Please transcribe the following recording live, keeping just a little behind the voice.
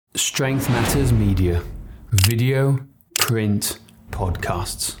Strength Matters Media. Video, print,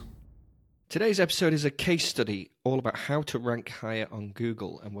 podcasts. Today's episode is a case study all about how to rank higher on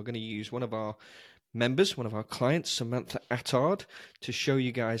Google, and we're going to use one of our members, one of our clients, Samantha Attard, to show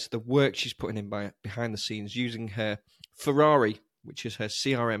you guys the work she's putting in behind the scenes using her Ferrari, which is her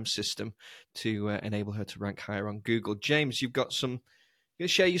CRM system, to enable her to rank higher on Google. James, you've got some. You going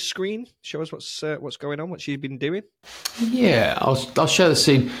to share your screen? Show us what's going on, what she's been doing. Yeah, I'll share the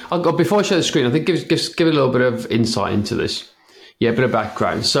scene. Before I share the screen, I think give a little bit of insight into this. Yeah, a bit of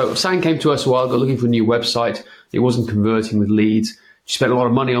background. So Sam came to us a while ago looking for a new website. It wasn't converting with leads. She spent a lot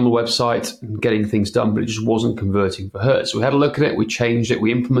of money on the website and getting things done, but it just wasn't converting for her. So we had a look at it, we changed it,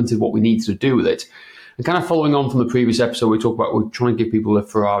 we implemented what we needed to do with it. And kind of following on from the previous episode, we talked about we're trying to give people a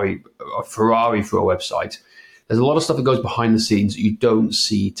Ferrari for a website. There's a lot of stuff that goes behind the scenes that you don't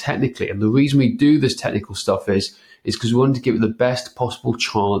see technically. And the reason we do this technical stuff is because we wanted to give it the best possible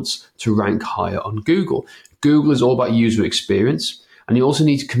chance to rank higher on Google. Google is all about user experience. And you also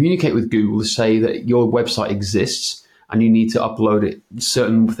need to communicate with Google to say that your website exists and you need to upload it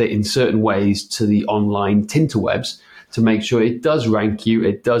in certain ways to the online tinterwebs to make sure it does rank you,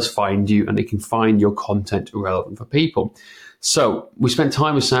 it does find you, and it can find your content relevant for people. So we spent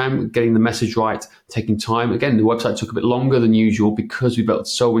time with Sam getting the message right, taking time. Again, the website took a bit longer than usual because we built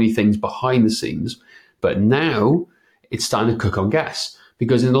so many things behind the scenes. But now it's starting to cook on gas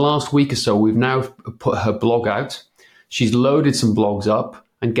because in the last week or so, we've now put her blog out. She's loaded some blogs up.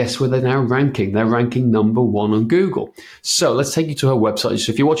 And guess where they're now ranking? They're ranking number 1 on Google. So let's take you to her website.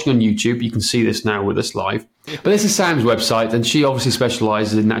 So if you're watching on YouTube, you can see this now with us live. But this is Sam's website, and she obviously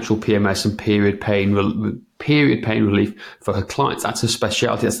specializes in natural PMS and period pain relief for her clients. That's her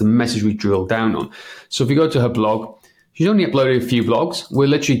specialty. That's the message we drill down on. So if you go to her blog, she's only uploaded a few blogs. We're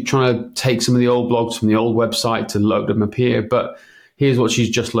literally trying to take some of the old blogs from the old website to load them up here. But here's what she's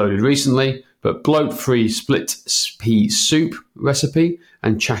just loaded recently. But bloat-free split pea soup recipe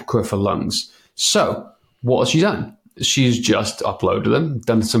and chakra for lungs. So what has she done? She's just uploaded them,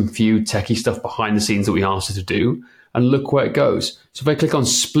 done some few techie stuff behind the scenes that we asked her to do, and look where it goes. So if I click on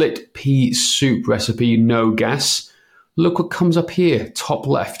split pea soup recipe, no gas, look what comes up here, top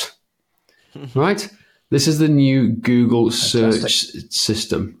left, right? This is the new Google search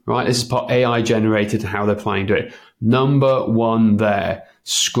system, right? This is part AI generated, how they're planning to do it. Number 1 there.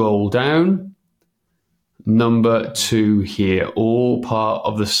 Scroll down. Number 2 here, all part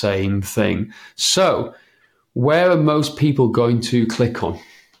of the same thing. So where are most people going to click on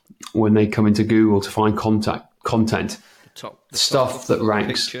when they come into Google to find content? Stuff that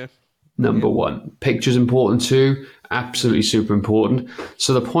ranks picture. Number 1. Picture's important too. Absolutely super important.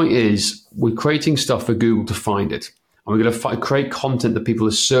 So the point is we're creating stuff for Google to find it. And we're going to create content that people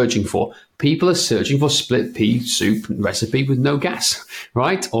are searching for. People are searching for split pea soup recipe with no gas,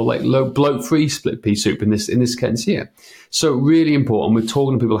 right? Or like low bloat-free split pea soup in this case here. So really important. We're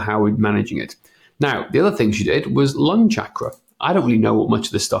talking to people how we're managing it. Now, the other thing she did was lung chakra. I don't really know what much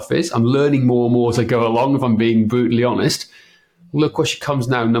of this stuff is. I'm learning more and more as I go along, if I'm being brutally honest. Look where she comes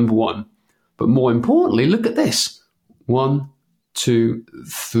now, number 1. But more importantly, look at this. 1, 2,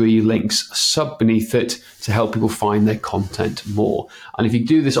 3 links sub beneath it to help people find their content more. And if you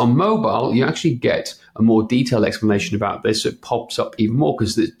do this on mobile, you actually get a more detailed explanation about this. So it pops up even more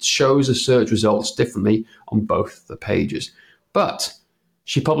because it shows the search results differently on both the pages. But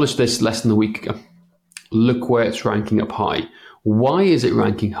she published this less than a week ago. Look where it's ranking up high. Why is it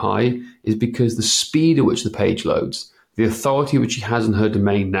ranking high? Is because the speed at which the page loads, the authority which she has in her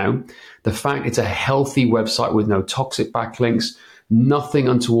domain now, the fact it's a healthy website with no toxic backlinks, nothing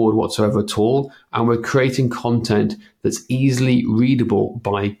untoward whatsoever at all, and we're creating content that's easily readable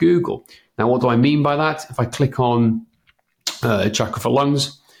by Google. Now, what do I mean by that? If I click on chakra for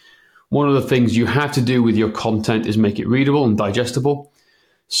lungs, one of the things you have to do with your content is make it readable and digestible.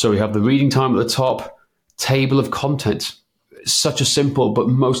 So we have the reading time at the top, table of contents. Such a simple but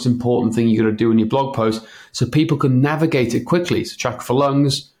most important thing you got to do in your blog post so people can navigate it quickly. So chakra for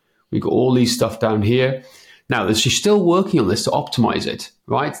lungs, we've got all these stuff down here. Now, she's still working on this to optimize it,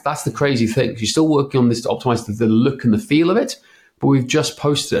 right? That's the crazy thing. She's still working on this to optimize the look and the feel of it, but we've just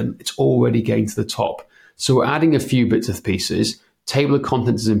posted it and it's already getting to the top. So we're adding a few bits of pieces. Table of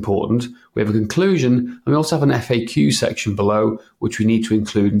contents is important. We have a conclusion, and we also have an FAQ section below, which we need to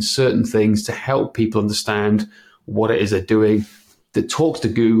include in certain things to help people understand what it is they're doing, that talks to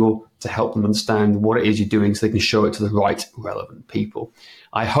Google to help them understand what it is you're doing so they can show it to the right relevant people.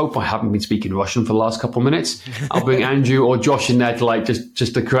 I hope I haven't been speaking Russian for the last couple of minutes. I'll bring Andrew or Josh in there to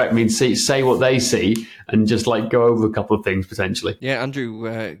just to correct me and say what they see and just go over a couple of things potentially. Yeah,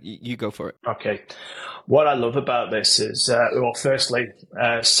 Andrew, you go for it. Okay. What I love about this is, firstly,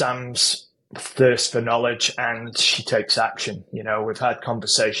 Sam's thirst for knowledge, and she takes action. We've had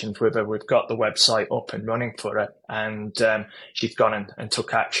conversations with her. We've got the website up and running for her, and she's gone and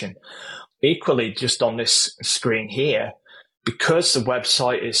took action. Equally, just on this screen here, because the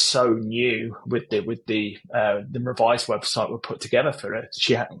website is so new with the revised website we put together for her,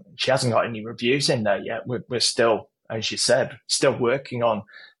 she hasn't got any reviews in there yet. We're still, as you said, still working on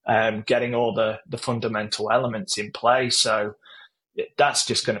getting all the fundamental elements in place. So that's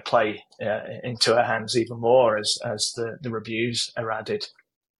just going to play into her hands even more as the reviews are added.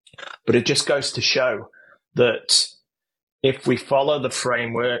 But it just goes to show that if we follow the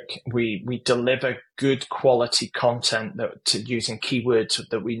framework, we deliver good quality content using keywords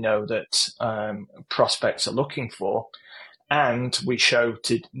that we know that prospects are looking for, and we show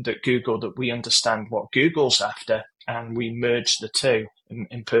that Google that we understand what Google's after, and we merge the two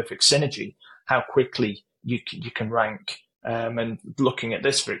in perfect synergy, how quickly you can rank. And looking at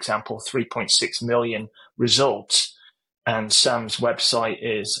this, for example, 3.6 million results, and Sam's website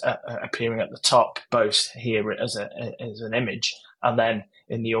is appearing at the top, both here as an image, and then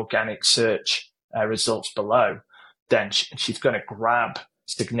in the organic search results below. Then she's going to grab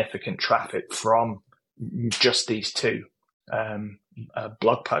significant traffic from just these two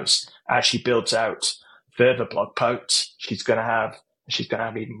blog posts. As she builds out further blog posts, she's going to have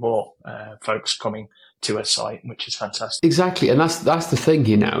even more folks coming to her site, which is fantastic. Exactly, and that's the thing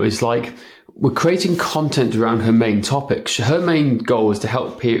here now is we're creating content around her main topics. Her main goal is to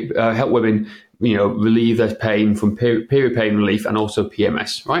help women, relieve their pain from period pain relief and also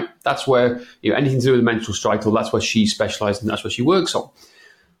PMS. Right, that's where anything to do with the menstrual cycle. That's where she specialises and that's what she works on.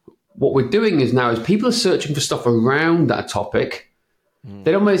 What we're doing is people are searching for stuff around that topic.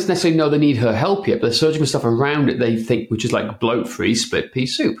 They don't necessarily know they need her help yet, but they're searching for stuff around it they think, which is like bloat-free split pea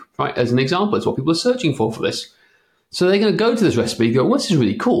soup, right? As an example, it's what people are searching for this. So they're going to go to this recipe and go, well, this is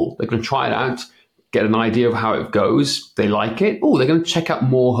really cool. They're going to try it out, get an idea of how it goes. They like it. Oh, they're going to check out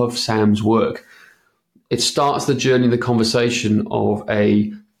more of Sam's work. It starts the journey, the conversation of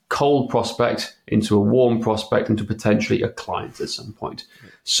a cold prospect into a warm prospect into potentially a client at some point.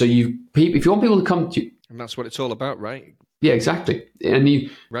 So if you want people to come to you, and that's what it's all about, right? Yeah, exactly. And you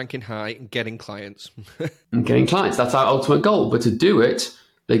ranking high and getting clients. That's our ultimate goal. But to do it,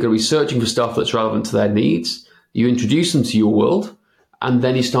 they're going to be searching for stuff that's relevant to their needs. You introduce them to your world, and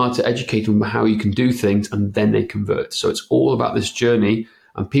then you start to educate them about how you can do things, and then they convert. So it's all about this journey,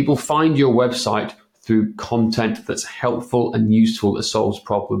 and people find your website through content that's helpful and useful that solves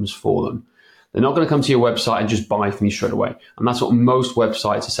problems for them. They're not going to come to your website and just buy from you straight away. And that's what most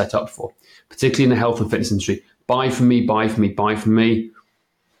websites are set up for, particularly in the health and fitness industry. Buy from me, buy from me, buy from me.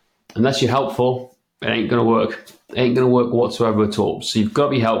 Unless you're helpful, it ain't going to work. It ain't going to work whatsoever at all. So you've got to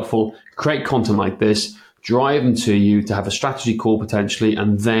be helpful, create content like this, drive them to you to have a strategy call potentially,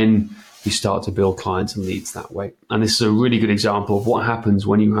 and then you start to build clients and leads that way. And this is a really good example of what happens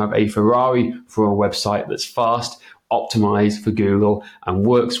when you have a Ferrari for a website that's fast, optimized for Google, and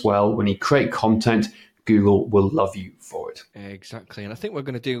works well. When you create content, Google will love you for it. Exactly. And I think we're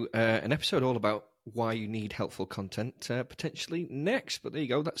going to do an episode all about why you need helpful content potentially next. But there you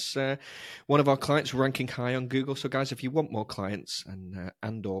go. That's one of our clients ranking high on Google. So guys, if you want more clients and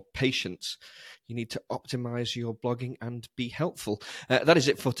or patients, you need to optimize your blogging and be helpful. That is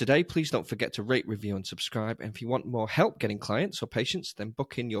it for today. Please don't forget to rate, review, and subscribe. And if you want more help getting clients or patients, then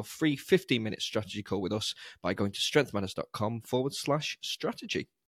book in your free 15-minute strategy call with us by going to strengthmatters.com/strategy.